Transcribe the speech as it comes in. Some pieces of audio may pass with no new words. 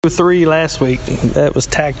3 last week. That was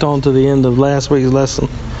tacked on to the end of last week's lesson.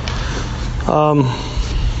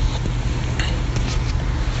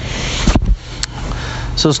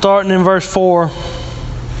 So starting in verse 4,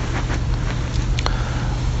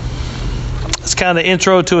 it's kind of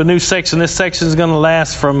intro to a new section. This section is going to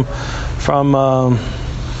last from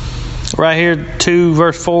right here 2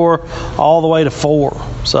 verse 4 all the way to 4.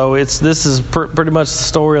 So this is pretty much the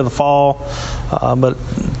story of the fall, but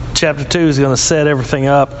chapter 2 is going to set everything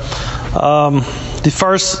up. The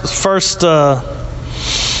first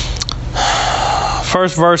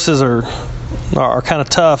verses are kind of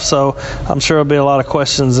tough, so I'm sure there'll be a lot of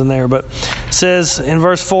questions in there. But it says in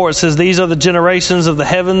verse 4, it says, "These are the generations of the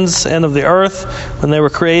heavens and of the earth when they were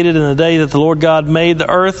created in the day that the Lord God made the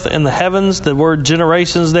earth and the heavens." The word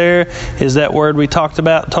generations there is that word we talked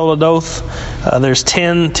about, Toledoth. There's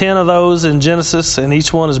 10 of those in Genesis, and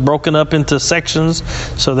each one is broken up into sections.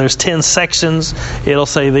 So there's 10 sections. It'll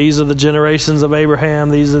say these are the generations of Abraham,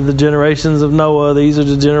 these are the generations of Noah, these are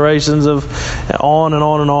the generations of on and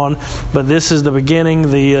on and on. But this is the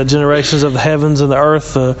beginning, the generations of the heavens and the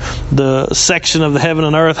earth, the section of the heaven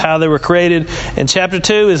and earth, how they were created. And chapter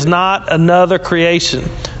 2 is not another creation.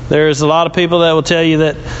 There's a lot of people that will tell you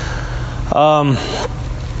that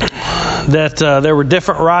there were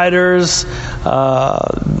different writers,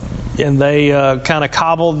 and they kind of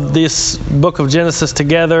cobbled this book of Genesis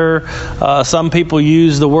together. Some people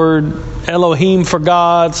use the word Elohim for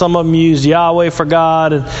God. Some of them use Yahweh for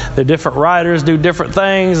God. And the different writers do different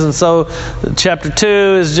things. And so chapter 2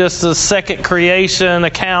 is just a second creation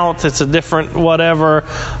account. It's a different whatever.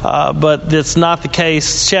 But it's not the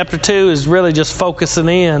case. Chapter 2 is really just focusing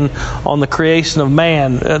in on the creation of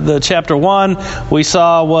man. The chapter 1 we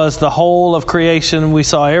saw was the whole of creation. We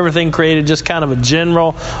saw everything created, just kind of a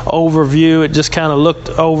general overview. It just kind of looked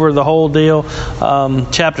over the whole deal.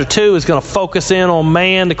 Chapter 2 is going to focus in on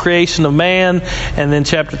man, the creation of man, and then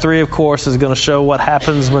chapter 3, of course, is going to show what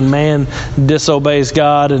happens when man disobeys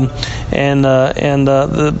God and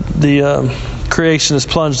the creation is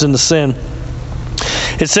plunged into sin.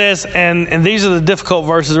 It says, and these are the difficult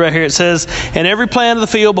verses right here. It says, "And every plant of the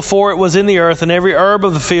field before it was in the earth, and every herb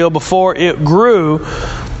of the field before it grew,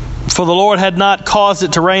 for the Lord had not caused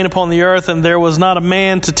it to rain upon the earth, and there was not a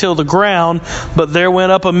man to till the ground. But there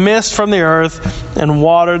went up a mist from the earth, and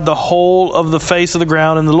watered the whole of the face of the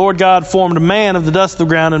ground. And the Lord God formed a man of the dust of the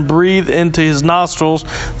ground, and breathed into his nostrils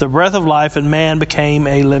the breath of life, and man became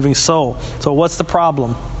a living soul." So what's the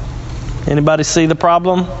problem? Anybody see the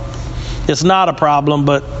problem? It's not a problem,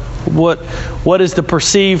 but what is the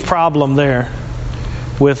perceived problem there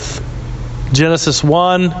with Genesis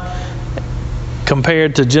 1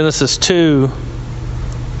 compared to Genesis 2,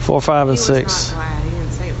 4, 5, and 6? He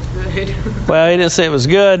didn't say it was good. Well, he didn't say it was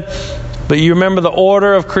good, but you remember the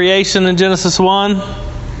order of creation in Genesis 1?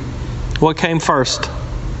 What came first?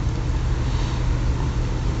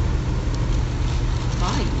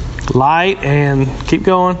 Light, and keep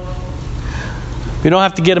going. You don't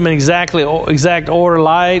have to get them in exact order.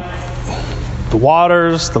 Light, the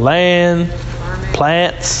waters, the land,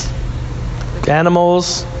 plants,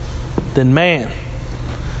 animals, then man.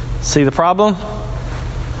 See the problem?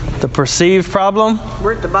 The perceived problem?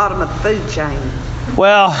 We're at the bottom of the food chain.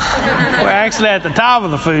 Well, we're actually at the top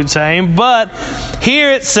of the food chain, but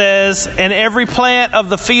here it says, "And every plant of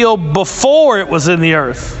the field before it was in the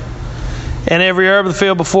earth, and every herb of the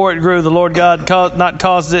field before it grew, the Lord God not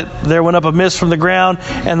caused it. There went up a mist from the ground,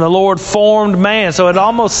 and the Lord formed man." So it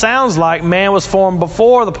almost sounds like man was formed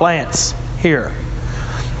before the plants here.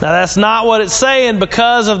 Now that's not what it's saying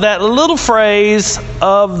because of that little phrase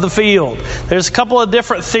 "of the field." There's a couple of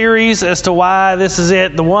different theories as to why this is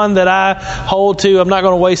it. The one that I hold to, I'm not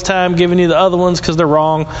going to waste time giving you the other ones because they're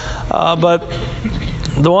wrong. But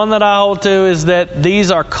the one that I hold to is that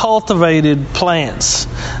these are cultivated plants.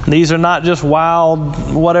 These are not just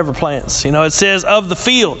wild whatever plants. You know, it says "of the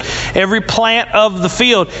field." Every plant of the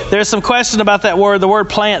field. There's some question about that word. The word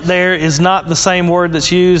plant there is not the same word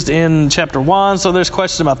that's used in chapter 1. So there's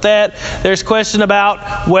question about that. There's question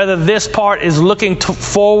about whether this part is looking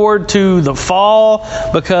forward to the fall,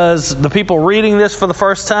 because the people reading this for the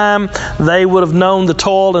first time, they would have known the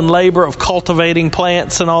toil and labor of cultivating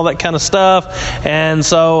plants and all that kind of stuff. And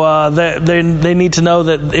so they need to know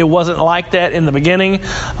that it wasn't like that in the beginning.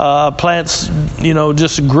 Plants,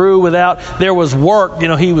 just grew without. There was work.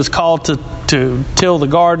 He was called to till the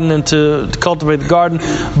garden and to cultivate the garden.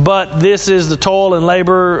 But this is the toil and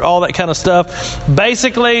labor, all that kind of stuff.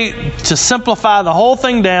 Basically, to simplify the whole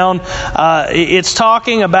thing down, it's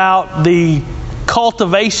talking about the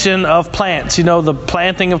cultivation of plants. You know, the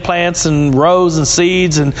planting of plants and rows and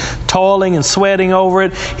seeds and toiling and sweating over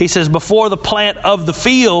it. He says, before the plant of the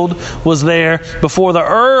field was there, before the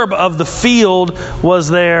herb of the field was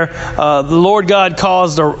there, the Lord God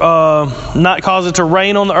caused it to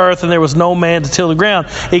rain on the earth, and there was no man to till the ground.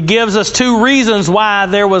 It gives us two reasons why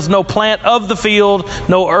there was no plant of the field,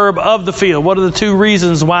 no herb of the field. What are the two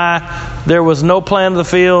reasons why there was no plant of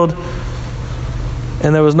the field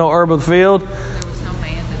and there was no herb of the field?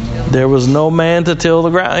 There was no man to till the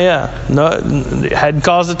ground. Yeah. No, it hadn't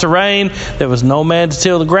caused it to rain. There was no man to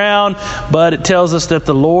till the ground. But it tells us that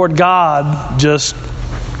the Lord God just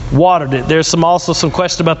watered it. There's also some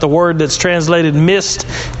question about the word that's translated mist.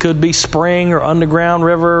 Could be spring or underground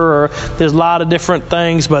river, or there's a lot of different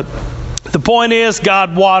things. But the point is,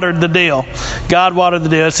 God watered the deal. God watered the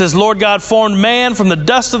deal. It says, Lord God formed man from the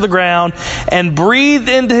dust of the ground and breathed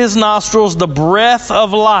into his nostrils the breath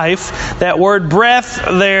of life. That word breath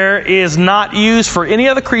there is not used for any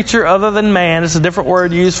other creature other than man. It's a different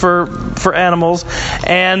word used for animals.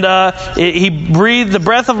 And he breathed the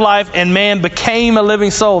breath of life, and man became a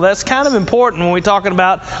living soul. That's kind of important when we're talking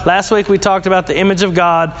about, last week we talked about the image of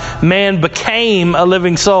God. Man became a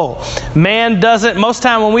living soul. Man doesn't, most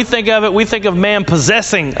time when we think of it, we think of man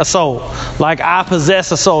possessing a soul. Like, I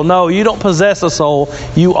possess a soul. No, you don't possess a soul.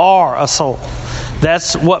 You are a soul.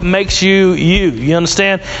 That's what makes you you. You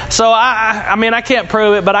understand? So, I mean, I can't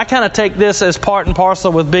prove it, but I kind of take this as part and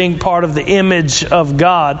parcel with being part of the image of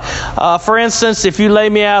God. For instance, if you lay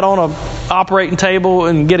me out on an operating table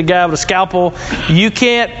and get a guy with a scalpel, you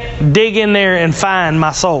can't dig in there and find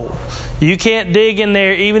my soul. You can't dig in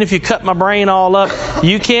there, even if you cut my brain all up,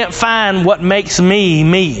 you can't find what makes me,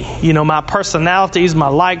 me. You know, my personalities, my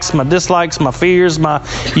likes, my dislikes, my fears,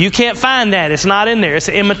 you can't find that. It's not in there. It's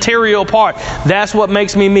an immaterial part. That's what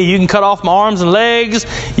makes me, me. You can cut off my arms and legs.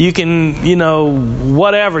 You can, you know,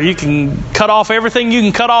 whatever. You can cut off everything you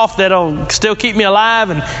can cut off that'll still keep me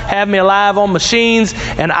alive and have me alive on machines,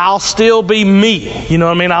 and I'll still be me. You know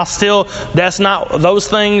what I mean? That's not, those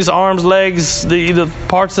things, arms, legs, the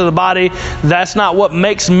parts of the body, that's not what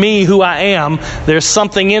makes me who I am. There's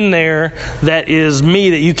something in there that is me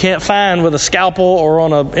that you can't find with a scalpel or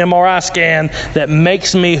on an MRI scan that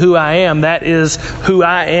makes me who I am. That is who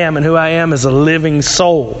I am, and who I am is a living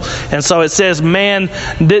soul. And so it says man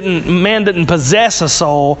didn't possess a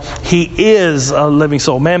soul. He is a living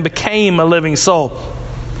soul. Man became a living soul.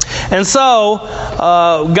 And so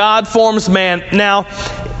God forms man. Now,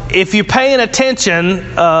 if you're paying attention,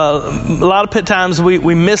 a lot of times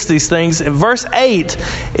we miss these things. In verse 8,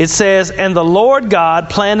 it says, and the Lord God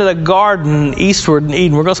planted a garden eastward in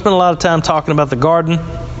Eden. We're going to spend a lot of time talking about the garden.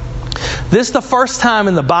 This is the first time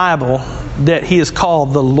in the Bible that He is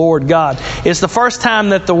called the Lord God. It's the first time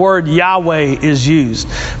that the word Yahweh is used.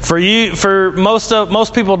 For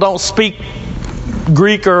most people don't speak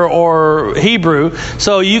Greek or Hebrew,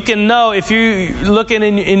 so you can know, if you're looking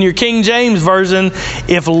in your King James Version,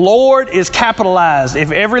 if Lord is capitalized,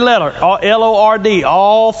 if every letter, L-O-R-D,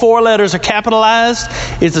 all four letters are capitalized,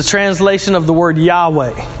 it's a translation of the word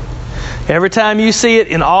Yahweh. Every time you see it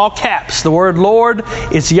in all caps, the word Lord,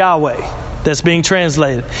 it's Yahweh that's being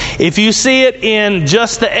translated. If you see it in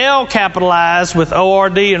just the L capitalized with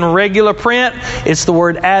O-R-D in regular print, it's the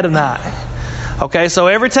word Adonai. Okay, so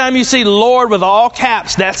every time you see Lord with all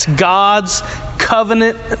caps, that's God's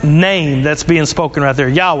covenant name that's being spoken right there,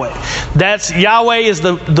 Yahweh. Yahweh is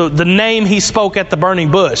the name He spoke at the burning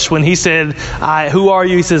bush when He said, who are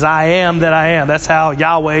you? He says, I am that I am. That's how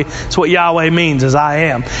Yahweh, that's what Yahweh means, is I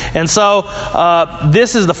am. And so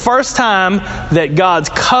this is the first time that God's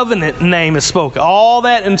covenant name is spoken. All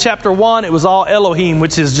that in chapter 1, it was all Elohim,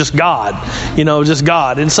 which is just God, just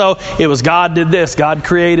God. And so it was God did this, God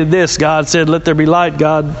created this, God said, let there be light,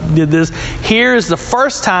 God did this. Here's the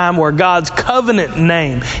first time where God's covenant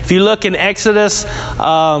name. If you look in Exodus,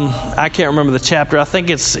 I can't remember the chapter. I think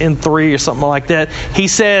it's in 3 or something like that. He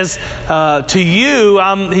says, to you,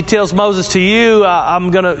 he tells Moses, to you, I'm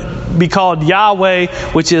going to be called Yahweh,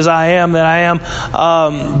 which is I am that I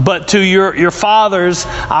am. But to your fathers,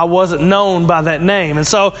 I wasn't known by that name. And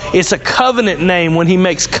so it's a covenant name when He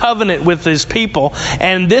makes covenant with His people.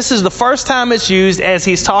 And this is the first time it's used as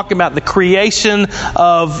He's talking about the creation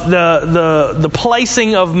of the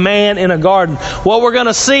placing of man in a garden. What we're going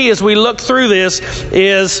to see as we look through this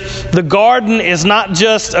is the garden is not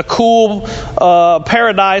just a cool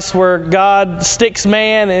paradise where God sticks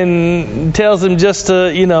man and tells him just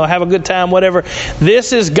to, have a good time, whatever.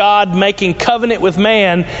 This is God making covenant with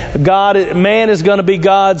man. Man is going to be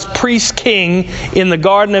God's priest king in the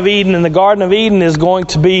Garden of Eden, and the Garden of Eden is going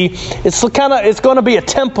to be, it's going to be a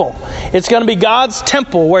temple. It's going to be God's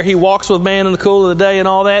temple where He walks with man in the cool of the day and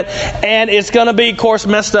all that. And it's going to be, of course,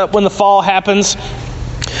 messed up when the fall happens.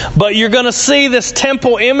 But you're going to see this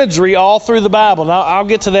temple imagery all through the Bible. Now, I'll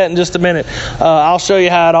get to that in just a minute. I'll show you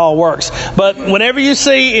how it all works. But whenever you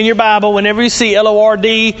see in your Bible, whenever you see Lord,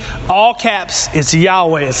 all caps, it's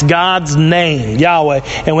Yahweh. It's God's name, Yahweh.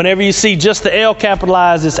 And whenever you see just the L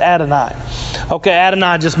capitalized, it's Adonai. Okay,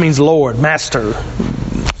 Adonai just means Lord, Master.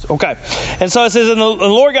 Okay. And so it says, and the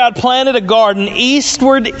Lord God planted a garden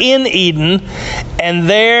eastward in Eden, and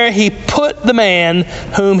there He put the man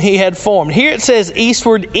whom He had formed. Here it says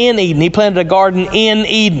eastward in Eden. He planted a garden in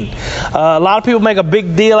Eden. A lot of people make a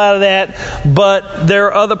big deal out of that, but there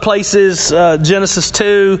are other places, Genesis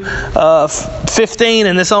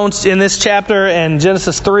 2:15 in this chapter, and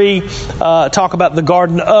Genesis 3 talk about the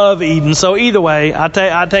Garden of Eden. So either way, I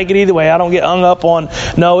take it either way. I don't get hung up on,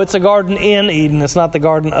 no, it's a garden in Eden. It's not the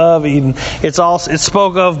Garden of Eden. It's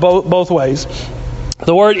spoke of both ways.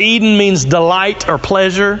 The word Eden means delight or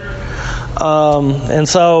pleasure, and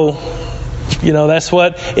so that's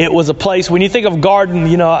what it was, a place. When you think of garden,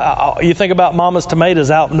 you think about Mama's tomatoes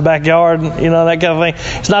out in the backyard, that kind of thing.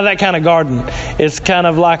 It's not that kind of garden. It's kind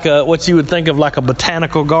of like what you would think of like a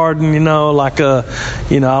botanical garden, like I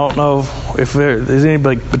don't know if there's any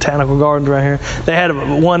botanical gardens right here. They had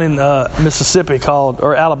one in Mississippi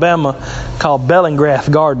or Alabama called Bellingrath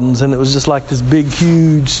Gardens, and it was just like this big,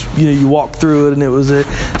 huge, you walk through it, and it was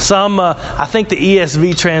I think the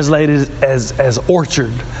ESV translated as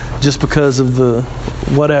orchard, just because of the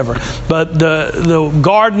whatever. But the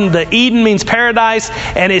garden, the Eden means paradise,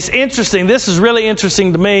 and it's interesting. This is really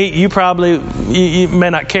interesting to me. You may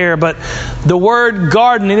not care, but the word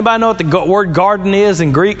garden, anybody know what the word garden is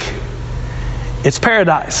in Greek? It's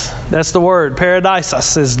paradise. That's the word.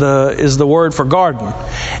 Paradisos is the word for garden.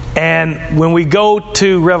 And when we go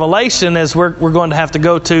to Revelation, as we're going to have to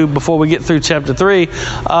go to before we get through chapter 3,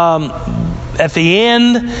 at the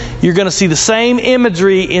end, you're going to see the same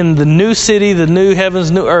imagery in the new city, the new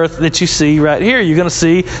heavens, new earth that you see right here. You're going to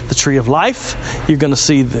see the tree of life. You're going to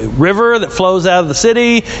see the river that flows out of the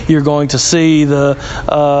city. You're going to see the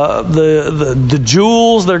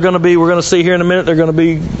jewels. We're going to see here in a minute, they're going to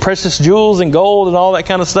be precious jewels and gold and all that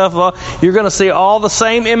kind of stuff. You're going to see all the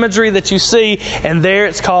same imagery that you see, and there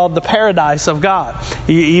it's called the paradise of God.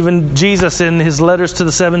 Even Jesus in His letters to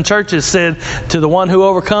the 7 churches said, to the one who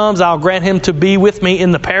overcomes, I'll grant him to be with me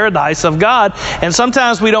in the paradise of God. And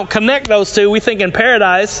sometimes we don't connect those two. We think in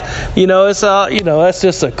paradise, it's that's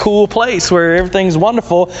just a cool place where everything's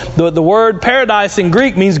wonderful. The word paradise in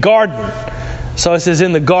Greek means garden. So it says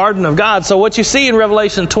in the garden of God. So what you see in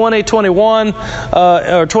Revelation 20:21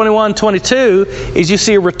 or 21:22 is you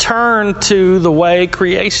see a return to the way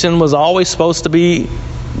creation was always supposed to be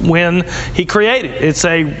when He created. It's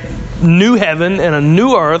a new heaven and a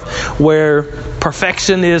new earth where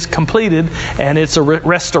perfection is completed, and it's a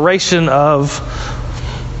restoration of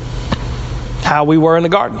how we were in the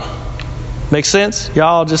garden. Make sense?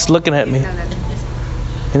 Y'all just looking at me.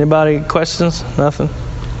 Anybody questions? Nothing?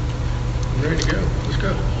 Ready to go. Let's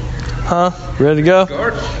go. Huh? Ready to go?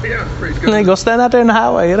 Garden? Yeah, ready to go. Then go stand out there in the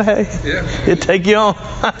highway. It'll take you on.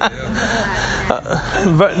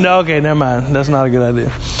 No, okay, never mind. That's not a good idea.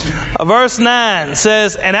 Verse 9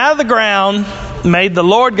 says, and out of the ground made the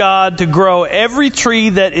Lord God to grow every tree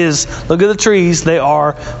that is, look at the trees, they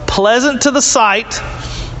are pleasant to the sight,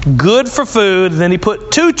 good for food. Then He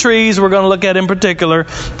put 2 trees we're going to look at in particular.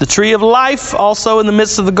 The tree of life also in the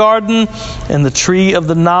midst of the garden, and the tree of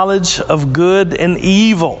the knowledge of good and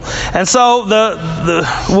evil. And so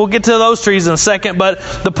we'll get to those trees in a second, but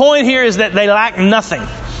the point here is that they lack nothing.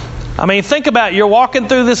 I mean, think about it. You're walking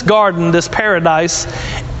through this garden, this paradise,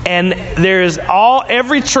 and there is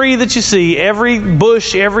every tree that you see, every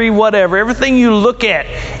bush, every whatever, everything you look at,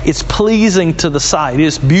 it's pleasing to the sight.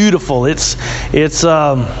 It's beautiful. It's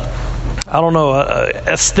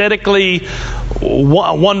aesthetically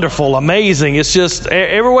wonderful, amazing. It's just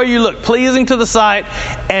everywhere you look, pleasing to the sight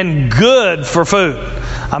and good for food.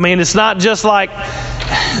 I mean, it's not just like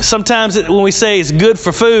sometimes when we say it's good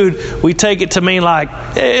for food, we take it to mean like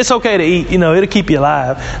it's okay to eat. It'll keep you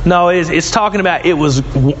alive. No, it's talking about it was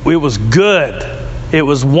good. It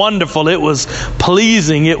was wonderful. It was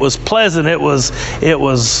pleasing. It was pleasant. It was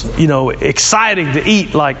exciting to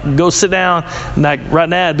eat. Like go sit down. Like right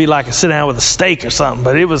now it'd be like sit down with a steak or something.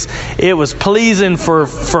 But it was pleasing for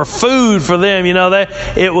food for them.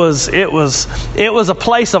 It was a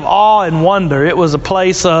place of awe and wonder. It was a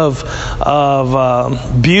place of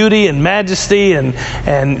beauty and majesty.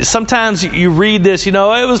 And sometimes you read this, it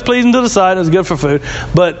was pleasing to the sight. It was good for food.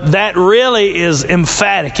 But that really is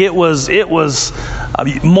emphatic. It was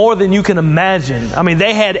more than you can imagine. I mean,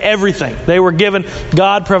 they had everything. They were given.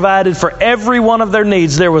 God provided for every one of their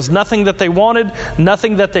needs. There was nothing that they wanted,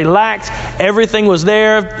 nothing that they lacked. Everything was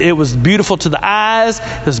there. It was beautiful to the eyes.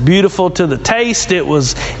 It was beautiful to the taste. It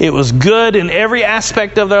was good in every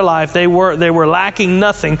aspect of their life. They were lacking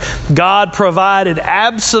nothing. God provided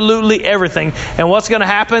absolutely everything. And what's going to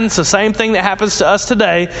happen? It's the same thing that happens to us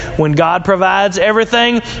today. When God provides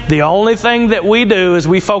everything, the only thing that we do is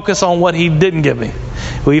we focus on what He didn't give me.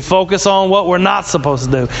 We focus on what we're not supposed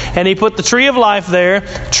to do. And He put the tree of life there,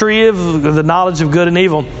 tree of the knowledge of good and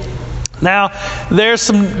evil. Now, there's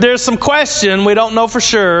some question. We don't know for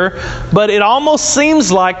sure, but it almost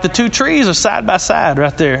seems like the two trees are side by side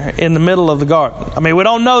right there in the middle of the garden. I mean, we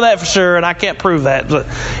don't know that for sure, and I can't prove that, but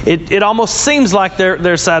it almost seems like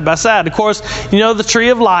they're side by side. Of course, the tree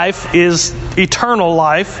of life is eternal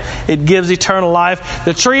life. It gives eternal life.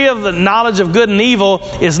 The tree of the knowledge of good and evil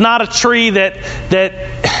is not a tree that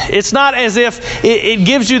it's not as if it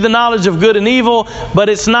gives you the knowledge of good and evil, but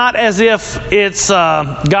it's not as if it's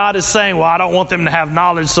God is saying, well, I don't want them to have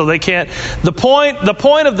knowledge, so they can't. The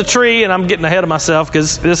point of the tree, and I'm getting ahead of myself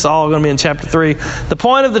because this is all going to be in chapter 3. The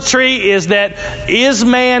point of the tree is that is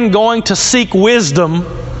man going to seek wisdom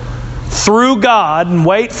through God and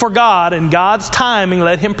wait for God and God's timing,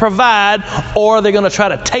 let Him provide, or are they going to try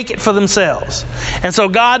to take it for themselves? And so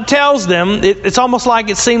God tells them, it's almost like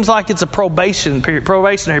it seems like it's a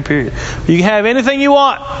probationary period. You can have anything you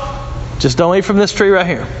want, just don't eat from this tree right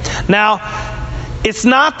here. Now, it's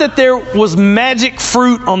not that there was magic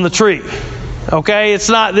fruit on the tree. Okay, it's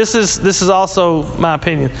not. This is also my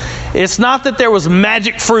opinion. It's not that there was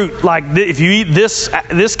magic fruit. Like if you eat this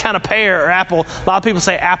kind of pear or apple, a lot of people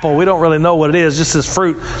say apple. We don't really know what it is. Just this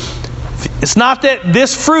fruit. It's not that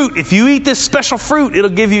this fruit, if you eat this special fruit, it'll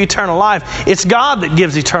give you eternal life. It's God that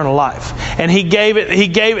gives eternal life. And He gave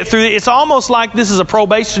it through. It's almost like this is a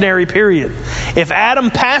probationary period. If Adam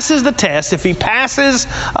passes the test, if he passes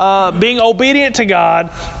being obedient to God,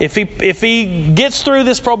 if he gets through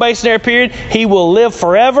this probationary period, he will live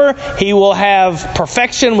forever. He will have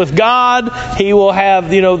perfection with God. He will have,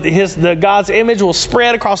 God's image will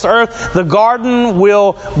spread across the earth. The garden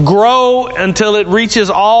will grow until it reaches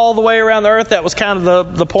all the way around the earth. That was kind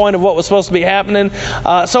of the point of what was supposed to be happening.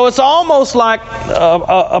 So it's almost like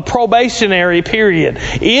a probationary period.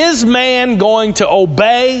 Is man going to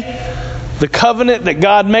obey the covenant that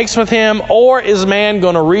God makes with him, or is man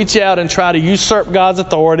going to reach out and try to usurp God's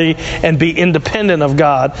authority and be independent of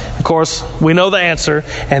God? Of course, we know the answer,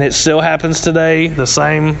 and it still happens today. The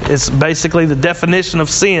same. It's basically the definition of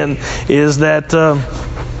sin is that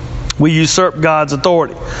we usurp God's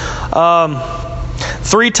authority.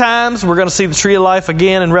 3 times we're going to see the tree of life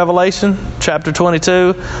again in Revelation chapter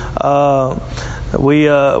 22.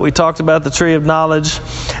 We talked about the tree of knowledge.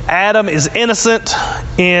 Adam is innocent,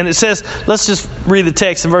 and it says, let's just read the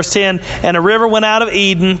text in verse 10. And a river went out of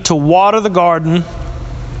Eden to water the garden,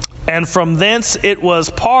 and from thence it was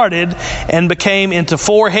parted and became into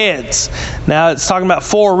 4 heads. Now it's talking about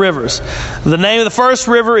 4 rivers. The name of the first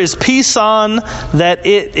river is Pison, that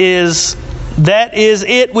is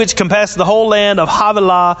it which compasses the whole land of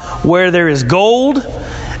Havilah, where there is gold,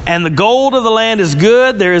 and the gold of the land is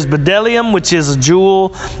good. There is bdellium, which is a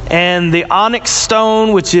jewel, and the onyx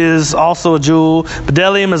stone, which is also a jewel.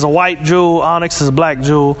 Bdellium is a white jewel, onyx is a black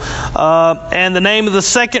jewel. And the name of the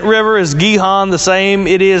second river is Gihon, the same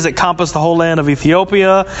it is that compassed the whole land of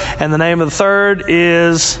Ethiopia. And the name of the third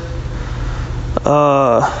is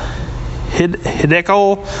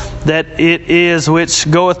Hiddekel, that it is which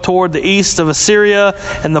goeth toward the east of Assyria,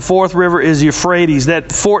 and the fourth river is Euphrates.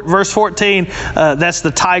 Verse 14, that's the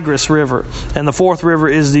Tigris River, and the fourth river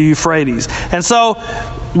is the Euphrates. And so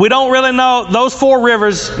we don't really know those 4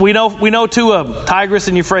 rivers. We know 2 of them. Tigris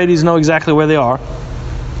and Euphrates, know exactly where they are.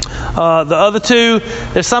 The other 2,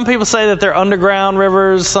 there's some people say that they're underground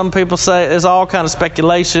rivers. Some people say there's all kind of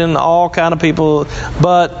speculation, all kind of people.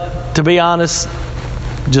 But to be honest,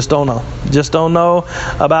 just don't know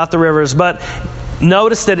about the rivers. But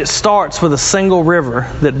Notice that it starts with a single river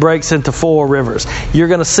that breaks into 4 rivers. You're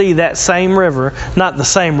going to see that same river, not the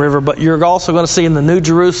same river, but you're also going to see in the New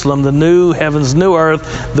Jerusalem, the new heavens, new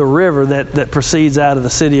earth, the river that proceeds out of the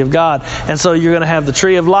city of God. And so you're going to have the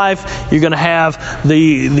tree of life. You're going to have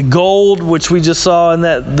the gold, which we just saw in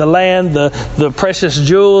the land, the precious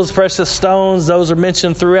jewels, precious stones. Those are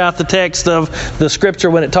mentioned throughout the text of the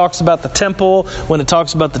Scripture when it talks about the temple, when it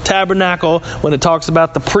talks about the tabernacle, when it talks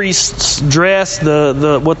about the priest's dress,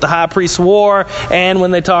 what the high priest wore, and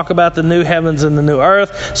when they talk about the new heavens and the new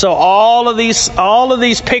earth. So all of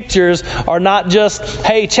these pictures are not just,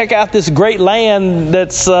 hey, check out this great land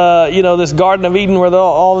that's this Garden of Eden where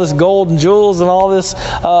all this gold and jewels and all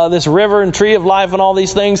this river and tree of life and all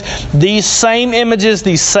these things. These same images,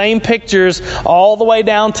 these same pictures, all the way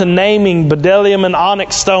down to naming bdellium and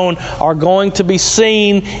onyx stone, are going to be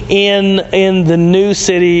seen in the new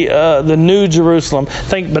city, the New Jerusalem. I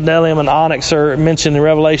think bdellium and onyx are mentioned in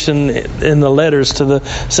Revelation in the letters to the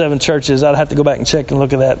 7 churches. I'd have to go back and check and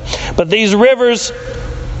look at that. But these rivers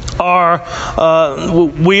are,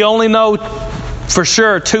 we only know for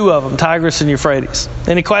sure 2 of them, Tigris and Euphrates.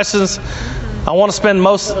 Any questions? I want to spend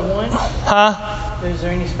most... For the one? Huh? Is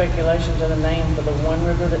there any speculations of a name for the one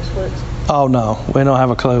river that splits? Oh, no. We don't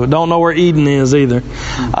have a clue. Don't know where Eden is either.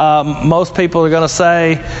 Most people are going to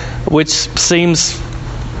say, which seems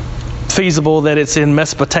feasible, that it's in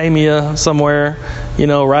Mesopotamia somewhere,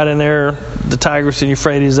 right in there, the Tigris and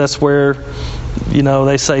Euphrates. That's where,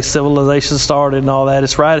 they say civilization started and all that.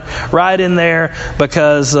 It's right in there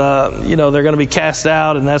because, they're going to be cast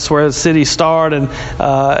out, and that's where the cities start. And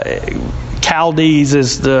Chaldees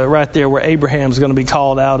is right there where Abraham's going to be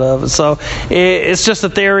called out of. And so it's just a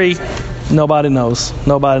theory. Nobody knows.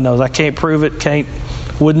 I can't prove it.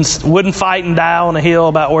 Wouldn't fight and die on a hill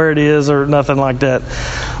about where it is or nothing like that.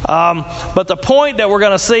 But the point that we're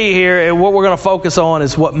going to see here and what we're going to focus on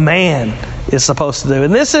is what man is supposed to do.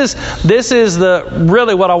 And this is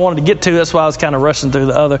really what I wanted to get to. That's why I was kind of rushing through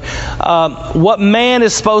the other. What man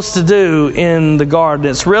is supposed to do in the garden.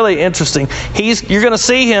 It's really interesting. You're going to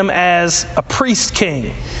see him as a priest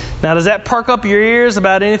king. Now, does that perk up your ears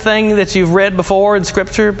about anything that you've read before in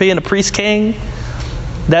Scripture, being a priest king?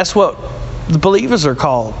 That's what the believers are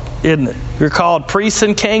called, isn't it? We're called priests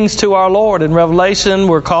and kings to our Lord. In Revelation,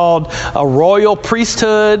 we're called a royal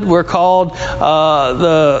priesthood. We're called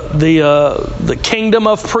the kingdom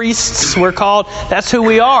of priests. We're called. That's who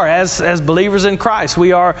we are as believers in Christ.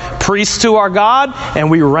 We are priests to our God, and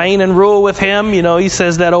we reign and rule with Him. He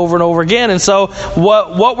says that over and over again. And so,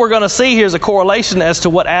 what we're going to see here is a correlation as to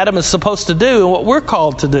what Adam is supposed to do and what we're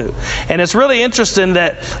called to do. And it's really interesting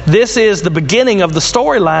that this is the beginning of the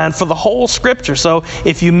storyline for the whole Scripture. So,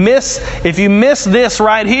 if you miss this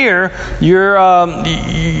right here, you're going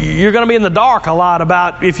to be in the dark a lot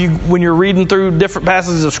about when you're reading through different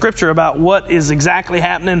passages of Scripture about what is exactly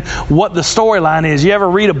happening, what the storyline is. You ever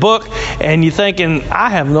read a book and you're thinking, I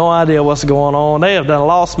have no idea what's going on. They have done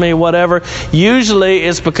lost me, whatever. Usually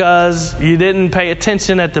it's because you didn't pay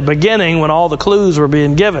attention at the beginning when all the clues were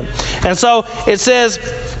being given. And so it says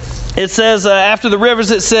after the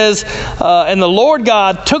rivers, it says, and the Lord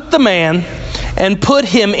God took the man and put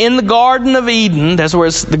him in the Garden of Eden. That's where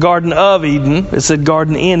it's the Garden of Eden. It said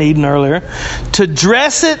Garden in Eden earlier. To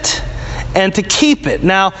dress it and to keep it.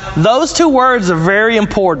 Now, those 2 words are very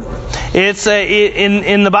important. It's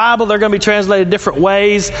in the Bible, they're going to be translated different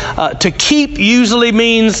ways. To keep usually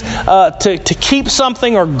means to keep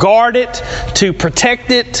something or guard it, to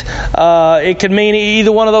protect it. It could mean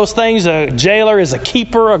either one of those things. A jailer is a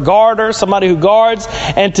keeper, a guarder, somebody who guards.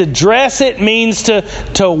 And to dress it means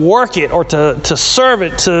to work it or to serve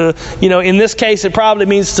it. In this case, it probably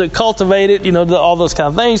means to cultivate it. All those kind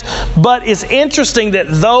of things. But it's interesting that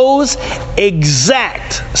those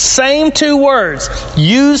exact same 2 words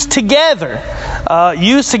used together. I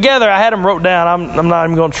had them wrote down. I'm not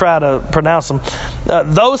even going to try to pronounce them.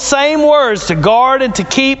 Those same words, to guard and to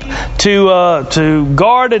keep, to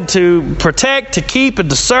guard and to protect, to keep and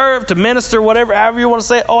to serve, to minister, whatever, however you want to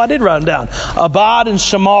say it. Oh, I did write them down. Abad and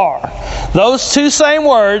Shamar. Those 2 same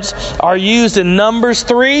words are used in Numbers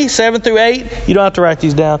 3, 7 through 8. You don't have to write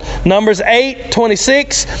these down. Numbers 8,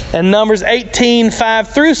 26, and Numbers 18, 5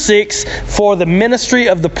 through 6 for the ministry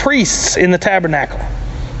of the priests in the tabernacle.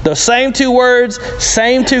 The same 2 words,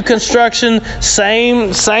 same 2 construction,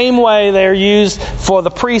 same way they're used for the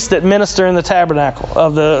priests that minister in the tabernacle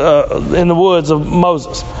of in the woods of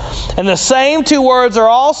Moses. And the same 2 words are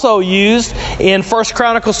also used in 1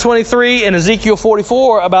 Chronicles 23 and Ezekiel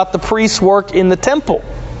 44 about the priest's work in the temple.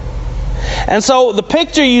 And so the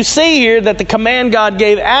picture you see here that the command God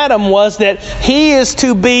gave Adam was that he is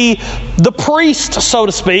to be the priest, so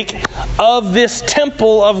to speak, of this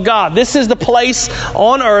temple of God. This is the place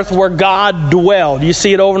on earth where God dwelled. You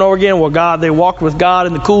see it over and over again where they walked with God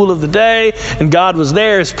in the cool of the day, and God was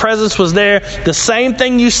there, His presence was there. The same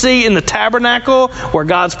thing you see in the tabernacle, where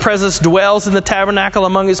God's presence dwells in the tabernacle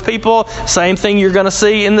among His people. Same thing you're going to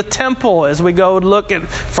see in the temple as we go look at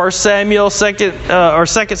 1 Samuel,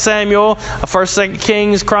 2 Samuel, 1, 2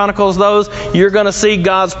 Kings, Chronicles, those. You're going to see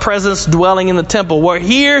God's presence dwelling in the temple. Where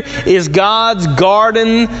here is God's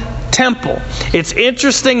garden temple. It's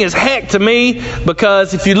interesting as heck to me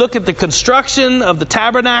because if you look at the construction of the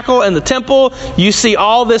tabernacle and the temple, you see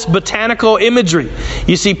all this botanical imagery.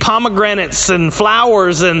 You see pomegranates and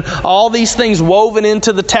flowers and all these things woven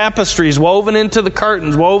into the tapestries, woven into the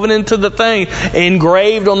curtains, woven into the thing,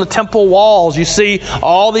 engraved on the temple walls. You see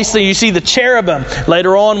all these things. You see the cherubim.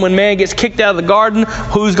 Later on, when man gets kicked out of the garden,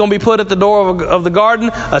 who's going to be put at the door of the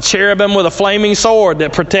garden? A cherubim with a flaming sword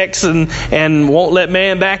that protects and won't let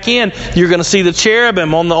man back in. You're going to see the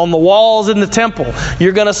cherubim on the walls in the temple.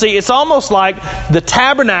 You're going to see, it's almost like the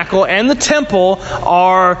tabernacle and the temple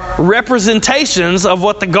are representations of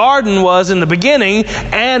what the garden was in the beginning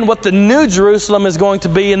and what the New Jerusalem is going to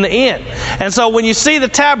be in the end. And so when you see the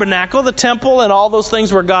tabernacle, the temple, and all those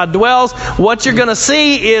things where God dwells, what you're going to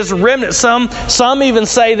see is remnants. Some even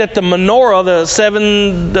say that the menorah, the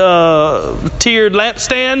seven-tiered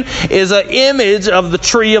lampstand, is an image of the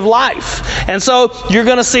tree of life. And so you're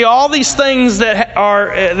going to see all these things that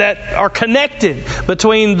are connected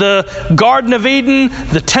between the Garden of Eden,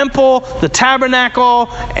 the temple, the tabernacle,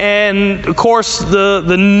 and of course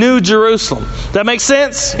the New Jerusalem. Does that make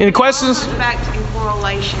sense? Any questions? Back in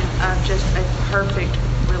correlation of just a perfect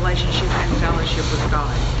relationship and fellowship with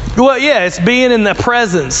God. Well, yeah, it's being in the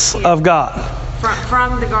presence of God.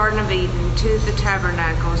 From the Garden of Eden to the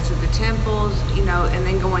tabernacles to the temples, and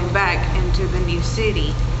then going back into the new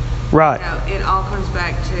city. Right. It all comes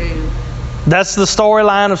back to... That's the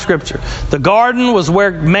storyline of Scripture. The garden was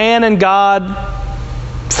where man and God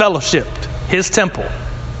fellowshipped, His temple.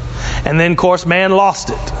 And then, of course, man lost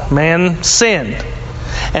it. Man sinned.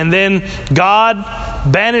 And then God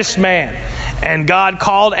banished man. And God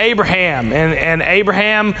called Abraham. And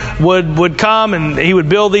Abraham would come and he would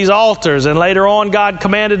build these altars. And later on, God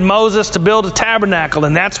commanded Moses to build a tabernacle.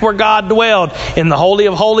 And that's where God dwelled, in the Holy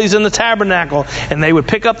of Holies in the tabernacle. And they would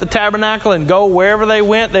pick up the tabernacle and go wherever they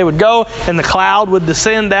went. They would go, and the cloud would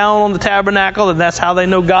descend down on the tabernacle. And that's how they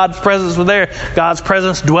know God's presence was there. God's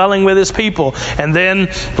presence dwelling with His people. And then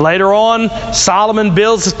later on, Solomon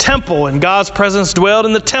builds a temple. And God's presence dwelled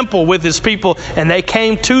in the temple with His people. And they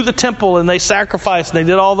came to the temple and they sacrificed. They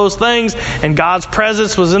did all those things, and God's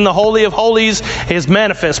presence was in the Holy of Holies. His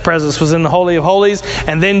manifest presence was in the Holy of Holies.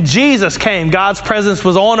 And then Jesus came. God's presence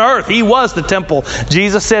was on earth. He was the temple.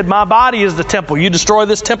 Jesus said, "My body is the temple. You destroy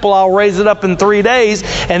this temple, I'll raise it up in 3 days."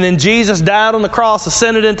 And then Jesus died on the cross,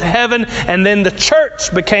 ascended into heaven, and then the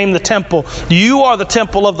church became the temple. You are the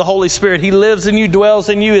temple of the Holy Spirit. He lives in you, dwells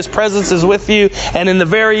in you. His presence is with you. And in the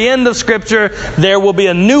very end of Scripture, there will be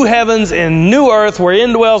a new heavens and new earth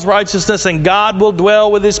wherein dwells righteousness, and God will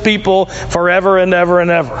dwell with His people forever and ever and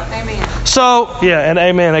ever. Amen. So, yeah, and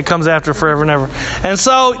amen. It comes after forever and ever. And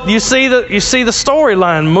so you see the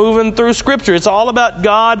storyline moving through Scripture. It's all about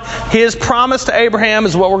God. His promise to Abraham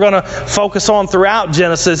is what we're going to focus on throughout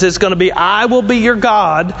Genesis. It's going to be, "I will be your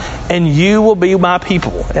God, and you will be my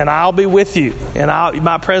people, and I'll be with you, and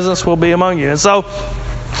my presence will be among you." And so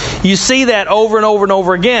you see that over and over and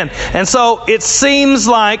over again. And so it seems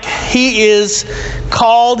like he is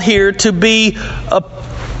called here to be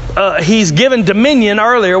he's given dominion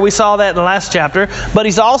earlier. We saw that in the last chapter. But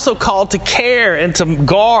he's also called to care and to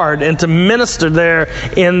guard and to minister there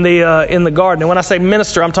in the garden. And when I say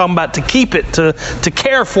minister, I'm talking about to keep it, to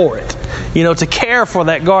care for it. To care for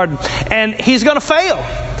that garden. And he's going to fail.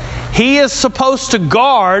 He is supposed to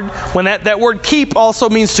guard. When that word keep also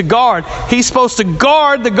means to guard. He's supposed to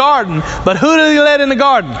guard the garden. But who did he let in the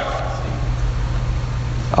garden?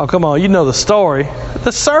 Oh, come on. You know the story.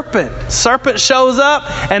 The serpent. Serpent shows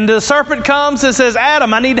up, and the serpent comes and says,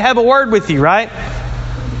 "Adam, I need to have a word with you," right?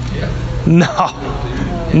 Yeah.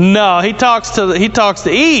 No. He talks to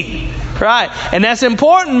Eve. Right. And that's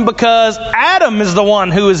important because Adam is the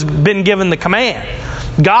one who has been given the command.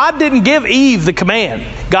 God didn't give Eve the command.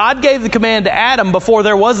 God gave the command to Adam before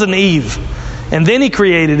there was an Eve. And then He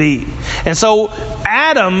created Eve. And so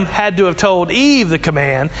Adam had to have told Eve the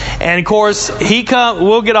command. And of course,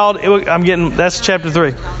 that's chapter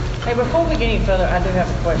 3. Hey, before we get any further, I do have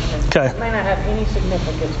a question. Okay. It may not have any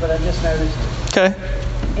significance, but I just noticed. Okay.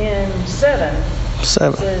 In 7, It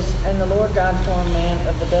 7. says, and the Lord God formed man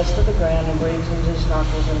of the dust of the ground and breathed into his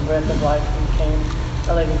nostrils and breath of life and became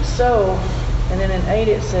a living soul. And then in 8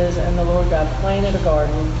 it says, and the Lord God planted a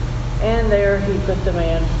garden, and there he put the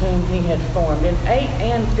man whom he had formed. In 8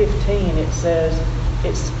 and 15 it says,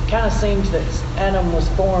 it kind of seems that Adam was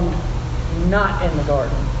formed not in the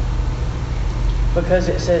garden, because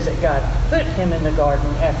it says that God put him in the garden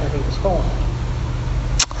after he was formed.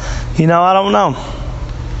 I don't know.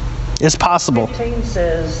 It's possible. 15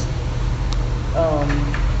 says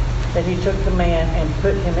that he took the man and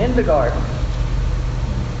put him in the garden.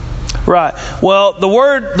 Right. Well, the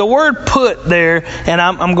word "put" there, and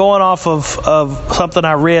I'm going off of something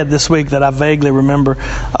I read this week that I vaguely remember.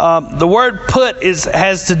 The word "put"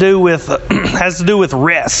 has to do with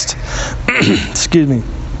rest. Excuse me.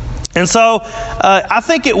 And so, I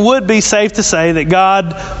think it would be safe to say that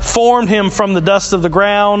God formed him from the dust of the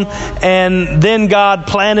ground, and then God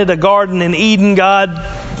planted a garden in Eden. God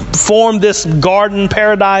formed this garden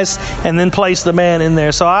paradise and then placed the man in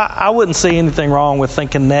there. So I wouldn't see anything wrong with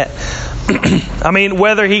thinking that. I mean,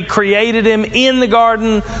 whether he created him in the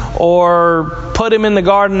garden or put him in the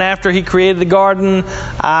garden after he created the garden,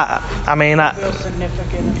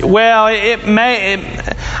 well, it may.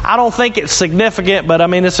 I don't think it's significant, but I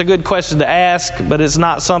mean, it's a good question to ask. But it's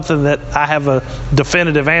not something that I have a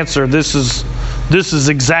definitive answer. This is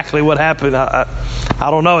exactly what happened. I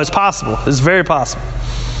don't know. It's possible. It's very possible.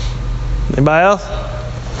 Anybody else?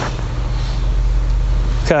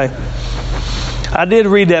 Okay. I did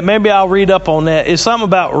read that. Maybe I'll read up on that. It's something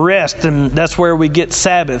about rest, and that's where we get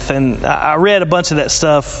Sabbath. And I read a bunch of that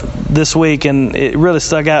stuff this week, and it really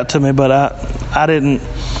stuck out to me. But I didn't.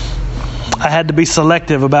 I had to be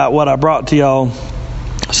selective about what I brought to y'all,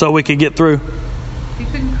 so we could get through. You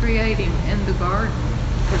couldn't create him in the garden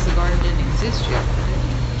because the garden didn't exist yet.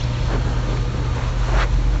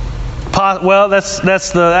 Well, that's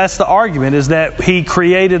the argument, is that he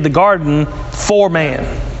created the garden for man.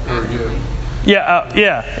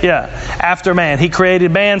 Yeah. After man, he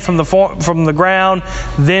created man from the ground,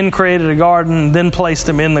 then created a garden, then placed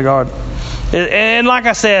him in the garden. And like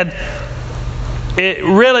I said, it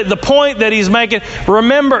really, the point that he's making.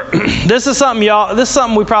 Remember, this is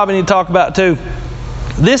something we probably need to talk about too.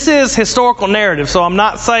 This is historical narrative, so I'm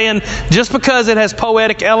not saying just because it has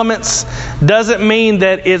poetic elements doesn't mean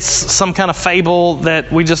that it's some kind of fable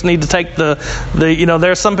that we just need to take the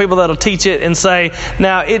there are some people that'll teach it and say,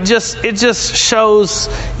 now it just shows,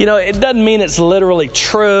 it doesn't mean it's literally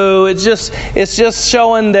true. It's just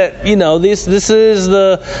showing that, this is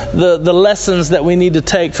the lessons that we need to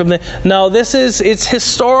take from the. No, it's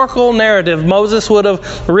historical narrative. Moses would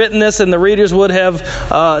have written this, and the readers would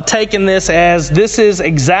have taken this as this is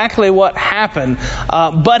exactly what happened.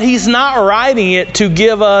 But he's not writing it to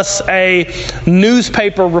give us a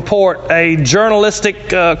newspaper report, a journalistic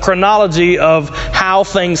chronology of how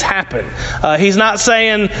things happen. He's not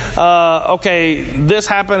saying, okay, this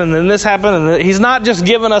happened and then this happened. And he's not just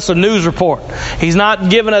giving us a news report. He's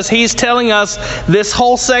telling us this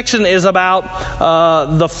whole section is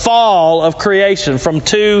about the fall of creation. From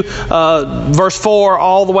verse 4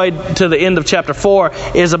 all the way to the end of chapter 4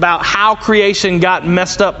 is about how creation got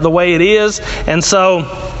messed up the way it is. And so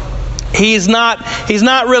he's not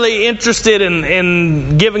really interested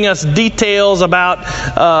in giving us details about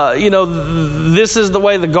this is the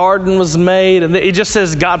way the garden was made, and it just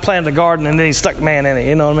says God planted a garden and then he stuck man in it.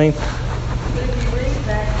 You know what I mean? But if you read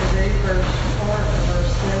back the very first part of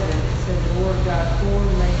verse 7, it says the Lord God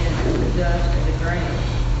formed man from the dust of the ground.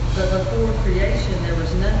 But before creation there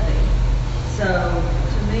was nothing. So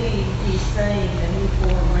to me, he's saying that he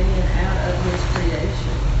formed man out of his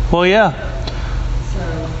creation. Well, yeah.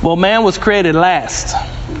 Well, man was created last.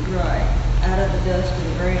 Right. Out of the dust of the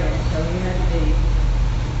ground. So he had to be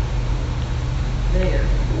there.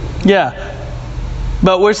 Yeah.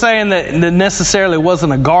 But we're saying that there necessarily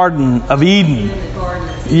wasn't a Garden of Eden.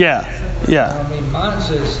 Yeah. I mean, mine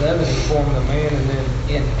says 7, he formed the man, and then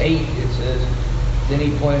in 8 it says, then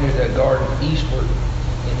he planted a garden eastward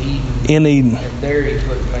in Eden. And there he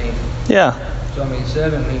put man. Yeah. So I mean,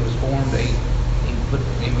 7 he was formed, 8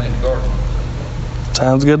 he made a garden.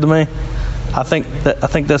 Sounds good to me. I think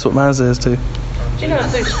that's what mine says too.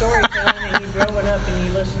 Through storytelling and you growing up and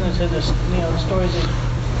you listening to the stories,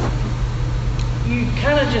 you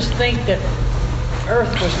kind of just think that Earth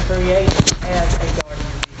was created as a garden.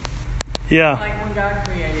 Yeah. Like when God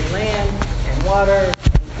created land and water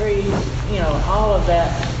and trees, all of that,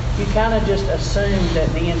 you kind of just assume that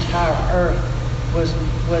the entire Earth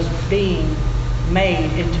was being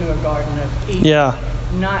made into a Garden of Eden. Yeah.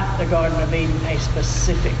 Not the Garden of Eden, a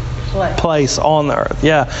specific place on the earth.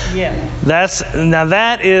 Yeah.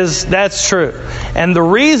 That's true. And the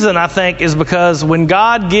reason, I think, is because when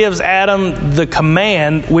God gives Adam the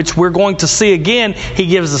command, which we're going to see again, He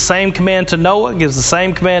gives the same command to Noah, gives the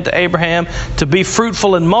same command to Abraham to be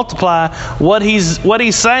fruitful and multiply. What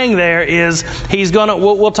he's saying there is He's going to,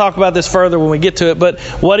 we'll talk about this further when we get to it, but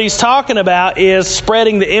what He's talking about is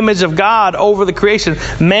spreading the image of God over the creation.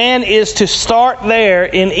 Man is to start there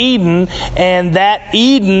in Eden, and that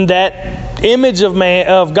Eden, that image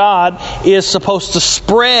of God, is supposed to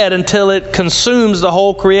spread until it consumes the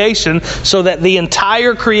whole creation, so that the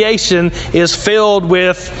entire creation is filled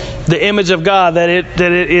with the image of God, that it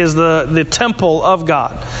is the temple of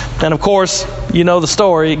God. And of course, you know the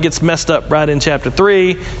story, it gets messed up right in chapter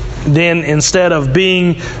 3. Then instead of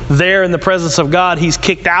being there in the presence of God, he's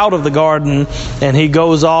kicked out of the garden, and he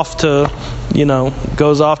goes off to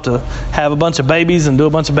have a bunch of babies and do a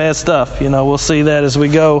bunch of bad stuff. We'll see that as we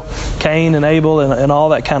go, Cain and Abel and all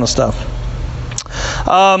that kind of stuff.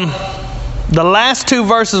 The last two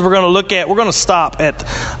verses we're going to look at, we're going to stop at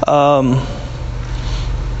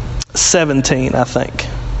 17, I think.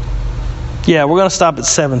 Yeah, we're going to stop at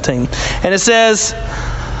 17. And it says,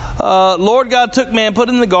 Lord God took man, put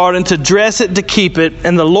it in the garden to dress it, to keep it.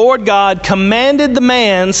 And the Lord God commanded the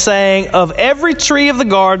man, saying, of every tree of the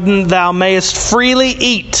garden thou mayest freely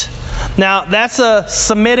eat. Now, that's a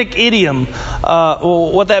Semitic idiom.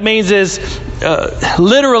 What that means is,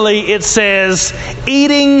 literally, it says,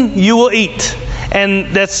 eating you will eat. And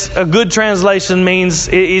that's a good translation, means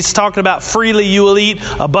it's talking about freely you will eat,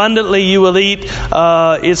 abundantly you will eat.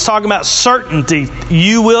 It's talking about certainty.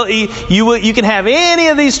 You will eat. You can have any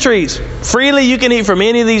of these trees. Freely you can eat from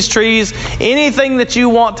any of these trees. Anything that you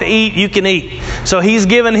want to eat, you can eat. So He's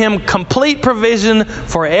given him complete provision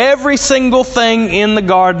for every single thing in the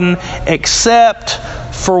garden except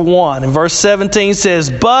for one. And verse 17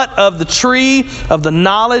 says, but of the tree of the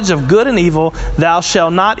knowledge of good and evil thou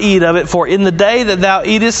shalt not eat of it, for in the day that thou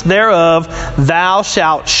eatest thereof thou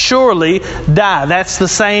shalt surely die. That's the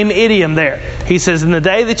same idiom there. He says, in the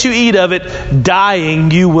day that you eat of it,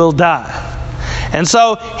 dying you will die. And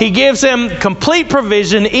so He gives him complete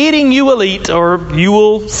provision. Eating you will eat, or you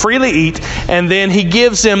will freely eat. And then He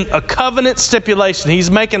gives him a covenant stipulation.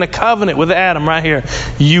 He's making a covenant with Adam right here.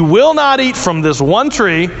 You will not eat from this one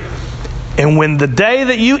tree, and when the day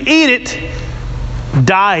that you eat it,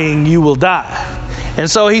 dying you will die.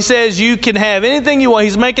 And so He says you can have anything you want.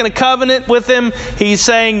 He's making a covenant with him. He's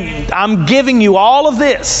saying, I'm giving you all of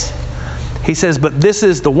this. He says, but this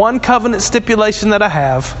is the one covenant stipulation that I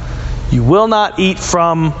have. You will not eat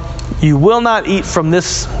from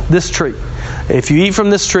this tree. If you eat from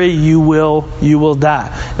this tree, you will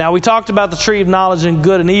die. Now, we talked about the tree of knowledge and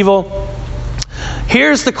good and evil.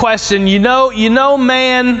 Here's the question. You know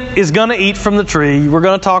man is going to eat from the tree. We're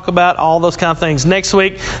going to talk about all those kind of things. Next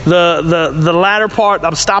week, the latter part,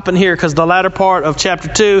 I'm stopping here because the latter part of chapter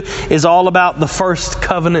 2 is all about the first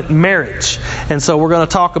covenant marriage. And so we're going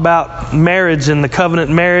to talk about marriage and the covenant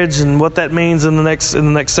marriage and what that means in the next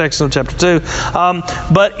section of chapter 2.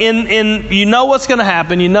 But you know what's going to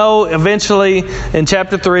happen. Eventually in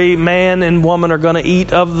chapter 3, man and woman are going to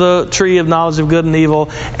eat of the tree of knowledge of good and evil,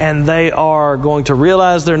 and they are going to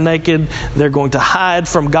realize they're naked. They're going to hide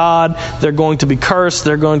from God. They're going to be cursed.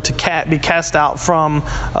 They're going to be cast out from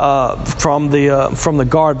the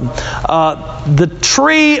garden. The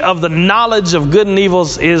tree of the knowledge of good and evil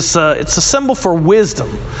is it's a symbol for wisdom.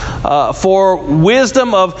 For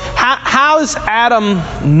wisdom of how does Adam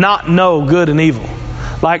not know good and evil?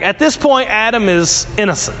 Like, at this point, Adam is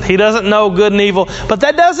innocent. He doesn't know good and evil. But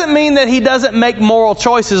that doesn't mean that he doesn't make moral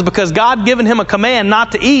choices, because God given him a command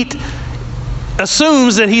not to eat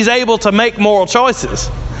assumes that he's able to make moral choices.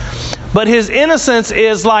 But his innocence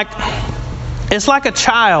is like a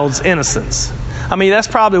child's innocence. I mean, that's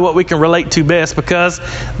probably what we can relate to best, because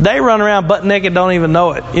they run around butt naked, don't even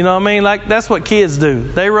know it. You know what I mean? Like, that's what kids do.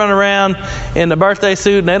 They run around in the birthday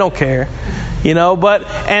suit and they don't care.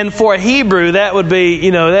 And for a Hebrew, that would be,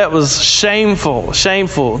 that was shameful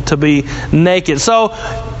to be naked. So,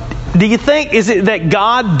 do you think, is it that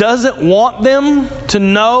God doesn't want them to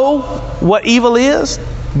know what evil is?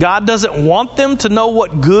 God doesn't want them to know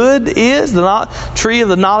what good is, the tree of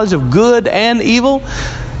the knowledge of good and evil?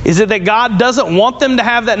 Is it that God doesn't want them to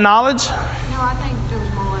have that knowledge? No, I think it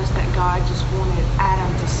was more or less that God just wanted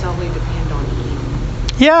Adam to solely depend on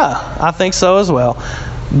Eve. Yeah, I think so as well.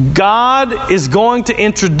 God is going to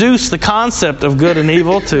introduce the concept of good and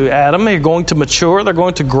evil to Adam. They're going to mature. They're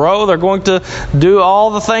going to grow. They're going to do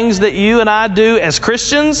all the things that you and I do as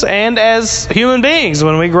Christians and as human beings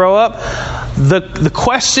when we grow up. The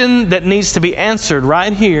question that needs to be answered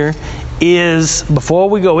right here is, before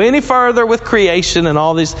we go any further with creation and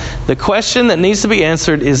all these, the question that needs to be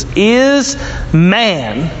answered is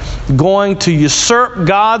man going to usurp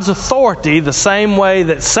God's authority the same way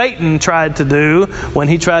that Satan tried to do when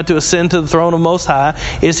he tried to ascend to the throne of Most High?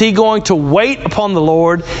 Is he going to wait upon the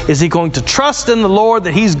Lord? Is he going to trust in the Lord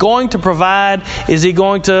that He's going to provide? Is he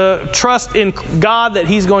going to trust in God that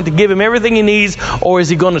He's going to give him everything he needs? Or is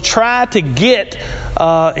he going to try to get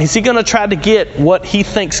what he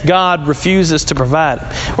thinks God refuses to provide him?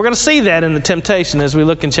 We're going to see that in the temptation as we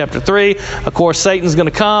look in chapter 3. Of course, Satan's going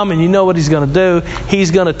to come, and you know what he's going to do.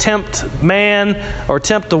 He's going to tempt man or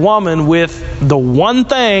tempt the woman with the one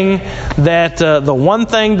thing that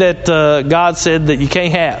God said that you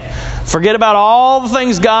can't have. Forget about all the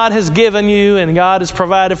things God has given you and God has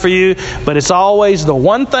provided for you, but it's always the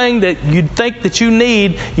one thing that you think that you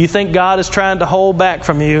need, you think God is trying to hold back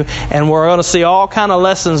from you. And we're going to see all kind of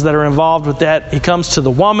lessons that are involved with that. He comes to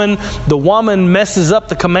the woman. The woman messes up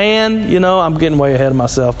the command. I'm getting way ahead of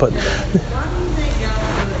myself, but Why do you think God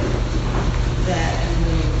put that in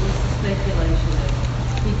what's the speculation of?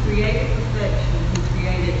 He created perfection. He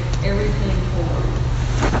created everything for it.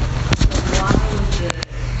 So why was it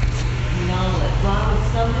knowledge? Why was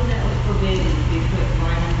something that was forbidden to be put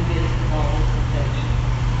right in the midst of all this perfection?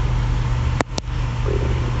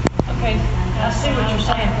 Okay, I see what you're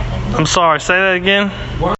saying. I'm sorry, say that again.